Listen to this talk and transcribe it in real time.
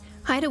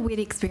I had a weird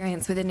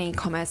experience with an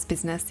e-commerce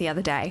business the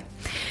other day.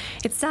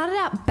 It started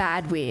out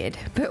bad weird,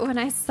 but when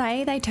I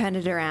say they turned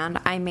it around,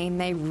 I mean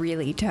they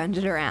really turned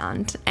it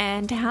around.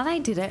 And how they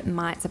did it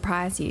might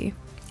surprise you.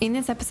 In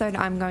this episode,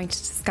 I'm going to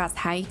discuss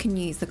how you can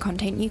use the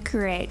content you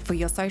create for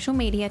your social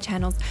media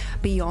channels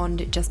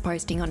beyond just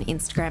posting on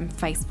Instagram,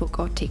 Facebook,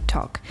 or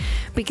TikTok.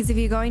 Because if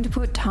you're going to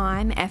put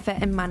time, effort,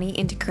 and money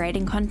into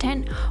creating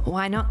content,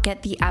 why not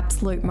get the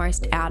absolute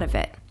most out of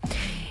it?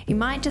 You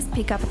might just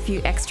pick up a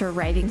few extra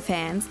raving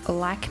fans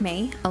like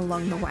me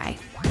along the way.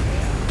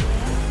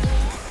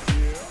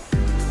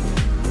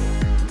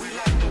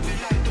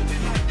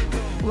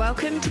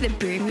 Welcome to the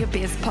Boom Your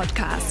Biz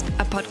podcast,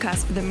 a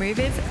podcast for the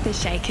movers, the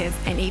shakers,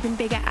 and even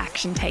bigger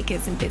action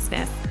takers in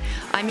business.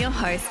 I'm your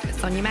host,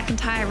 Sonia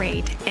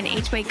McIntyre-Reid, and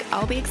each week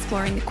I'll be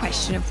exploring the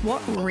question of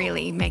what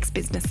really makes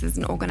businesses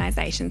and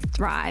organisations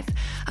thrive.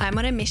 I'm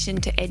on a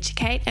mission to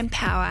educate,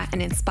 empower,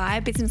 and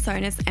inspire business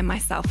owners and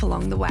myself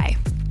along the way.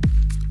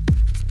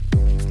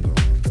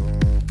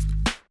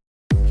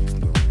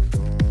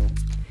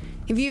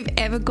 If you've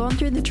ever gone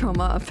through the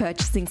trauma of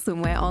purchasing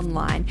swimwear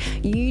online,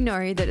 you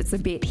know that it's a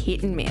bit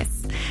hit and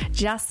miss.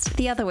 Just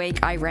the other week,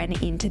 I ran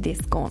into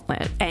this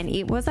gauntlet and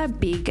it was a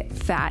big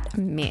fat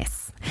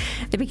miss.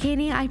 The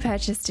bikini I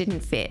purchased didn't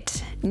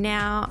fit.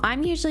 Now,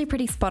 I'm usually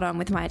pretty spot on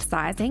with my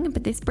sizing,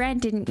 but this brand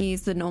didn't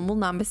use the normal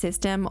number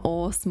system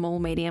or small,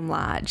 medium,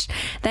 large.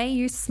 They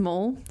used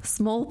small,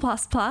 small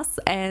plus plus,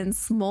 and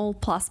small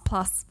plus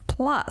plus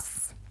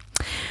plus.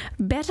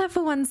 Better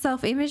for one's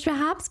self-image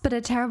perhaps, but a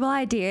terrible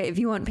idea if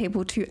you want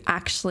people to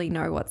actually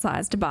know what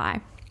size to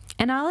buy.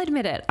 And I'll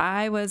admit it,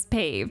 I was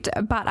peeved,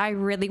 but I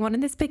really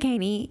wanted this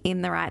bikini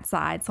in the right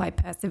size, so I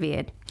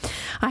persevered.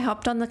 I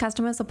hopped on the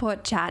customer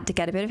support chat to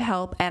get a bit of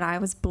help, and I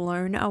was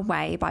blown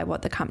away by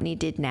what the company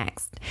did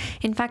next.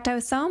 In fact, I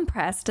was so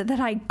impressed that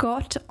I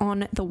got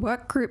on the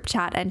work group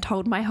chat and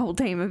told my whole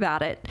team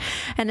about it.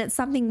 And it's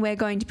something we're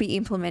going to be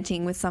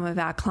implementing with some of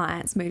our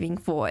clients moving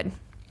forward.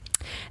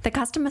 The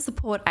customer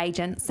support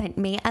agent sent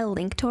me a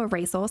link to a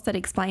resource that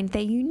explained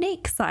their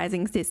unique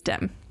sizing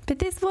system. But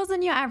this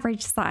wasn't your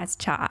average size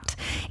chart.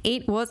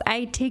 It was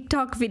a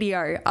TikTok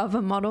video of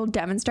a model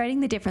demonstrating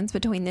the difference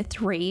between the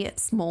three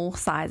small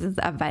sizes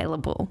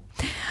available.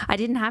 I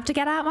didn't have to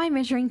get out my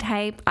measuring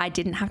tape. I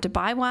didn't have to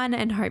buy one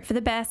and hope for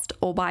the best,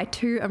 or buy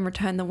two and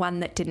return the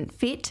one that didn't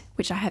fit,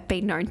 which I have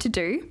been known to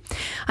do.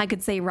 I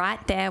could see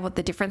right there what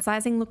the different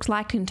sizing looked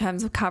like in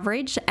terms of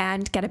coverage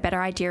and get a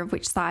better idea of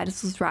which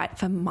size was right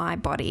for my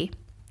body.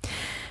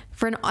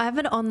 For an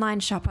avid online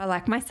shopper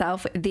like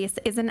myself, this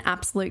is an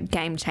absolute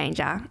game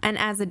changer. And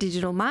as a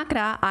digital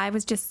marketer, I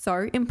was just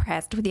so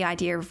impressed with the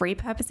idea of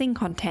repurposing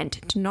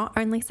content to not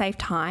only save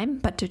time,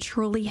 but to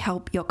truly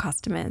help your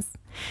customers.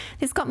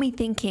 This got me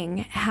thinking,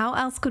 how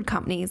else could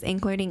companies,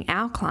 including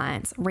our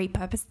clients,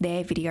 repurpose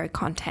their video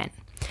content?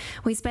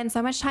 We spend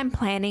so much time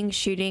planning,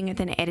 shooting,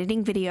 then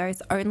editing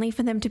videos only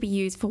for them to be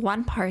used for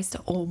one post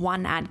or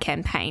one ad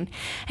campaign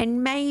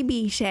and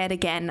maybe shared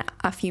again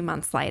a few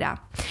months later.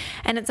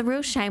 And it's a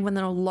real shame when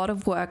a lot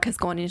of work has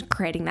gone into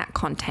creating that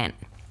content.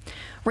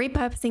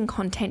 Repurposing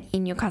content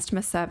in your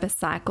customer service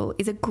cycle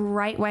is a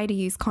great way to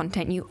use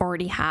content you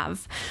already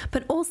have,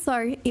 but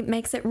also it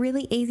makes it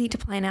really easy to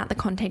plan out the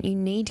content you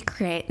need to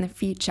create in the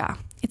future.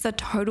 It's a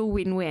total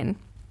win-win.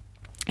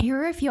 Here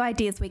are a few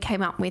ideas we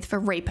came up with for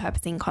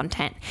repurposing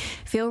content.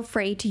 Feel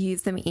free to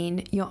use them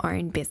in your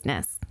own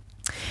business.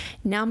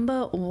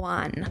 Number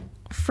 1,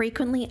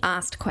 frequently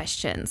asked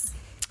questions.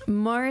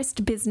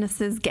 Most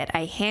businesses get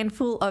a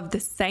handful of the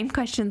same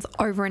questions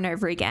over and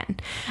over again.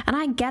 And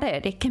I get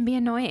it, it can be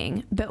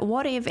annoying. But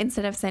what if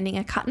instead of sending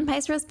a cut and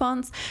paste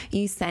response,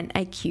 you sent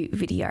a cute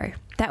video?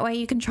 That way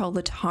you control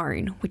the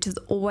tone, which is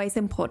always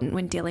important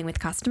when dealing with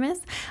customers,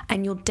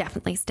 and you'll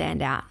definitely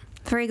stand out.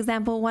 For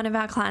example, one of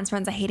our clients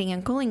runs a heating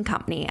and cooling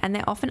company, and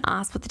they're often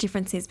asked what the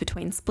difference is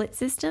between split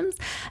systems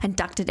and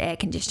ducted air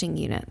conditioning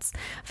units.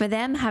 For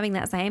them, having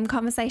that same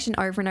conversation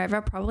over and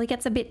over probably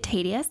gets a bit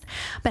tedious,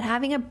 but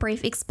having a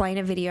brief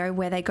explainer video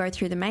where they go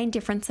through the main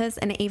differences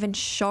and even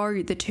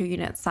show the two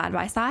units side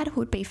by side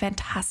would be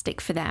fantastic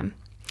for them.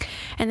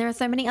 And there are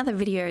so many other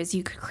videos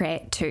you could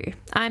create too.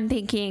 I'm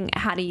thinking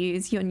how to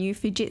use your new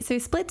Fujitsu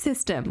split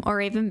system,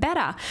 or even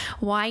better,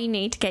 why you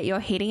need to get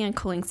your heating and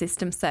cooling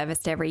system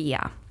serviced every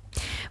year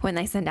when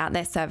they send out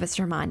their service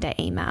reminder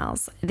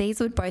emails.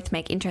 These would both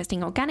make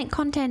interesting organic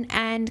content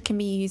and can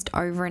be used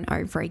over and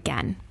over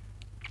again.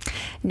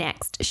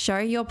 Next, show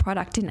your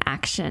product in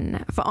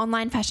action. For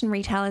online fashion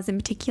retailers in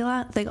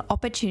particular, the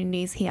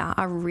opportunities here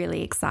are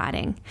really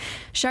exciting.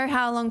 Show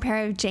how a long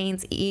pair of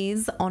jeans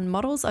is on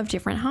models of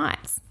different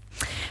heights.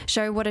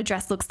 Show what a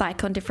dress looks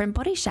like on different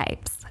body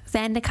shapes.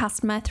 Send a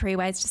customer 3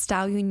 ways to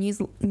style your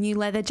new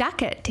leather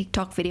jacket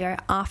TikTok video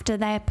after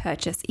their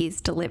purchase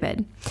is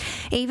delivered.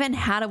 Even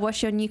how to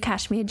wash your new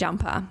cashmere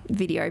jumper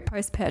video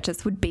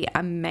post-purchase would be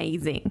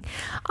amazing.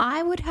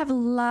 I would have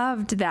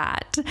loved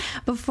that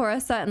before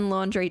a certain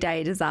laundry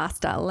day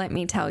disaster, let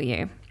me tell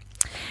you.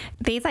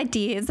 These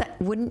ideas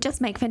wouldn't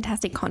just make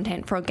fantastic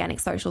content for organic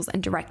socials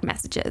and direct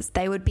messages.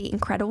 They would be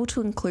incredible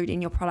to include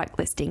in your product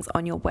listings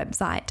on your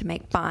website to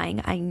make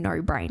buying a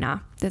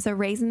no-brainer. There's a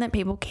reason that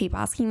people keep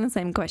asking the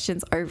same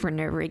questions over and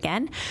over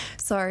again,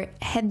 so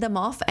head them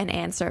off and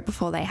answer it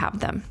before they have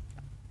them.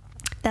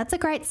 That's a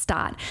great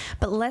start,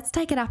 but let's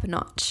take it up a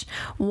notch.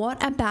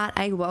 What about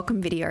a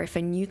welcome video for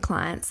new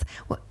clients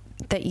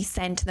that you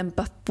send to them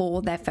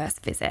before their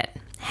first visit?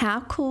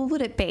 How cool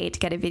would it be to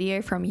get a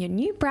video from your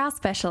new brow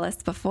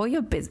specialist before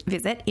your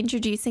visit,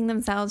 introducing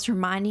themselves,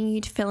 reminding you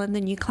to fill in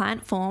the new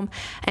client form,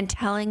 and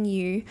telling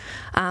you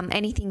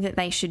anything that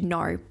they should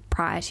know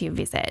prior to your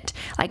visit,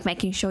 like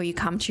making sure you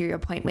come to your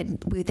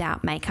appointment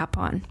without makeup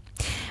on.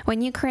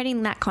 When you're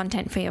creating that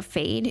content for your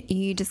feed,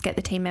 you just get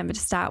the team member to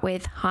start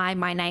with, "Hi,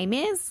 my name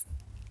is,"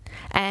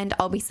 and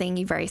 "I'll be seeing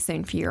you very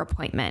soon for your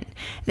appointment."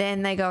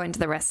 Then they go into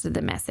the rest of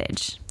the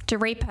message. To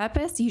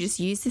repurpose, you just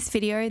use this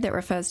video that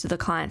refers to the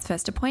client's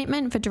first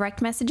appointment for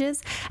direct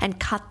messages and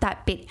cut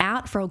that bit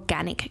out for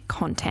organic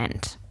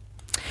content.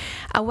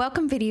 A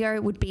welcome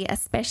video would be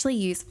especially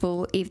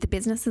useful if the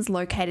business is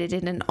located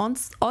in an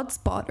odd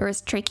spot or is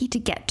tricky to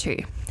get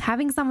to.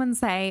 Having someone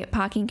say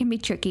parking can be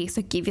tricky,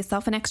 so give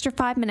yourself an extra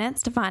 5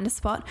 minutes to find a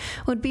spot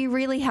would be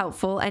really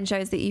helpful and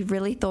shows that you've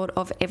really thought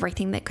of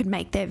everything that could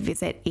make their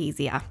visit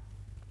easier.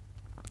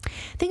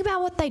 Think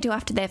about what they do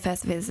after their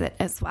first visit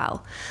as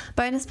well.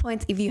 Bonus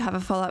points if you have a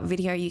follow-up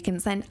video you can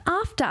send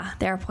after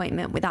their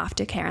appointment with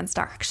aftercare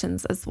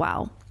instructions as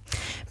well.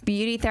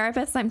 Beauty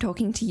therapists, I'm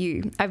talking to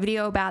you. A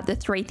video about the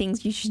 3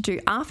 things you should do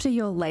after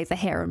your laser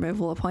hair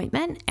removal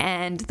appointment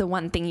and the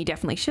 1 thing you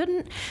definitely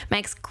shouldn't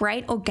makes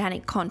great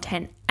organic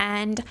content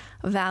and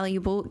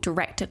valuable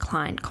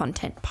direct-to-client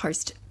content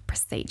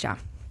post-procedure.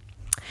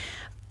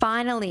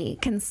 Finally,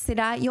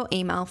 consider your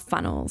email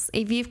funnels.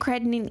 If you've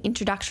created an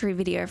introductory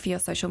video for your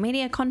social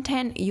media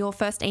content, your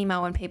first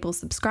email when people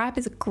subscribe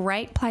is a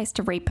great place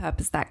to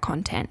repurpose that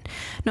content.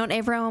 Not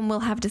everyone will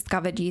have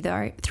discovered you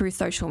though through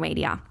social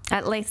media.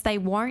 At least they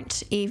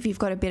won't if you've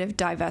got a bit of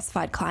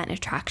diversified client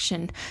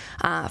attraction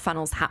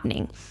funnels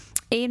happening.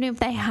 Even if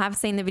they have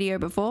seen the video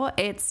before,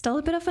 it's still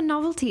a bit of a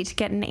novelty to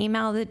get an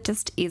email that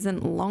just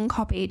isn't long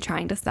copy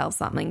trying to sell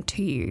something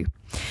to you.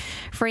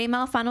 For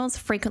email funnels,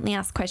 frequently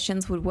asked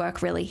questions would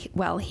work really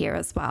well here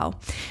as well,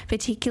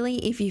 particularly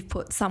if you've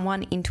put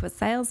someone into a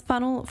sales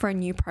funnel for a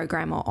new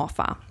program or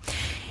offer.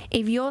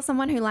 If you're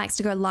someone who likes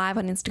to go live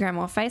on Instagram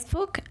or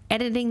Facebook,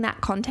 editing that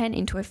content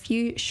into a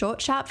few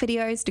short, sharp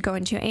videos to go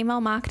into your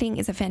email marketing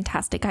is a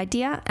fantastic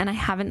idea, and I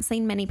haven't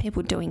seen many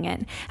people doing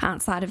it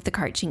outside of the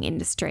coaching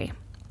industry.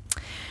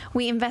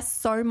 We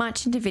invest so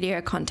much into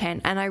video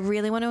content, and I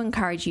really want to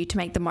encourage you to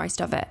make the most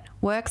of it.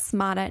 Work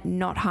smarter,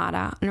 not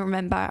harder. And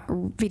remember,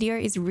 video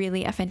is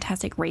really a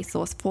fantastic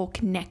resource for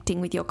connecting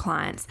with your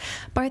clients,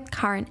 both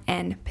current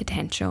and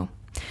potential.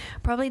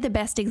 Probably the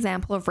best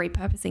example of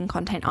repurposing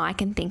content I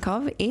can think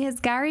of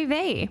is Gary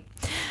Vee.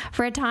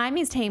 For a time,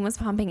 his team was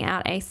pumping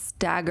out a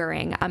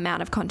staggering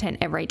amount of content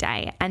every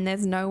day, and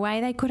there's no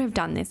way they could have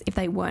done this if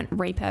they weren't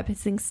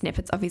repurposing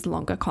snippets of his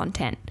longer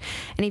content.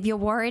 And if you're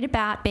worried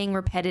about being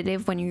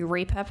repetitive when you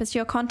repurpose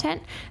your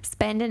content,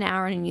 spend an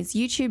hour on his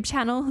YouTube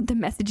channel. The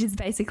message is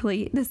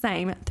basically the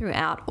same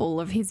throughout all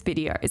of his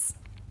videos.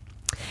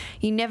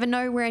 You never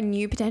know where a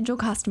new potential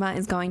customer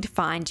is going to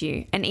find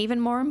you. And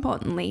even more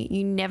importantly,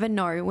 you never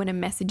know when a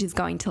message is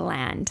going to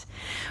land.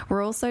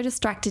 We're all so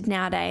distracted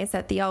nowadays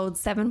that the old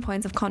 7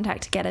 points of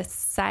contact to get a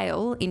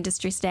sale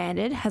industry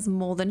standard has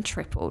more than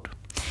tripled.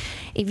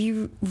 If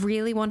you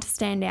really want to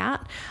stand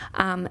out,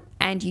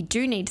 and you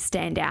do need to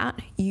stand out,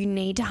 you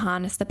need to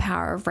harness the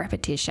power of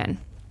repetition.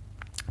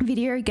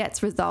 Video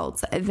gets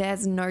results.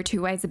 There's no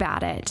 2 ways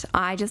about it.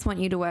 I just want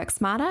you to work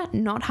smarter,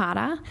 not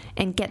harder,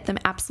 and get the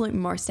absolute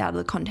most out of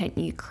the content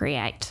you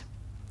create.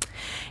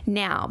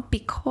 Now,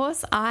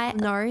 because I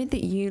know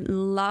that you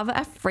love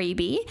a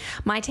freebie,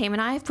 my team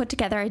and I have put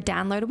together a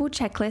downloadable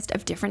checklist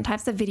of different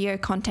types of video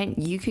content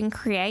you can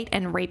create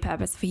and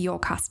repurpose for your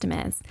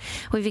customers.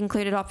 We've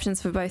included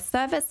options for both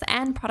service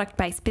and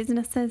product-based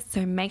businesses,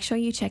 so make sure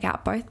you check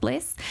out both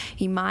lists.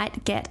 You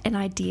might get an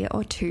idea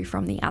or 2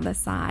 from the other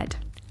side.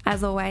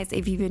 As always,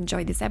 if you've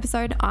enjoyed this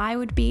episode, I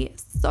would be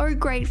so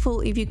grateful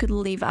if you could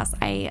leave us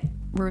a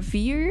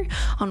review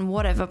on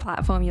whatever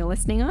platform you're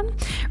listening on.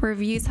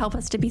 Reviews help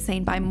us to be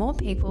seen by more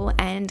people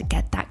and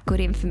get that good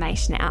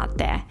information out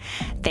there.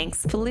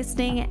 Thanks for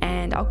listening,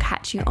 and I'll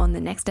catch you on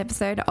the next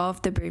episode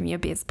of the Boom Your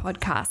Biz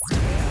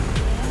podcast.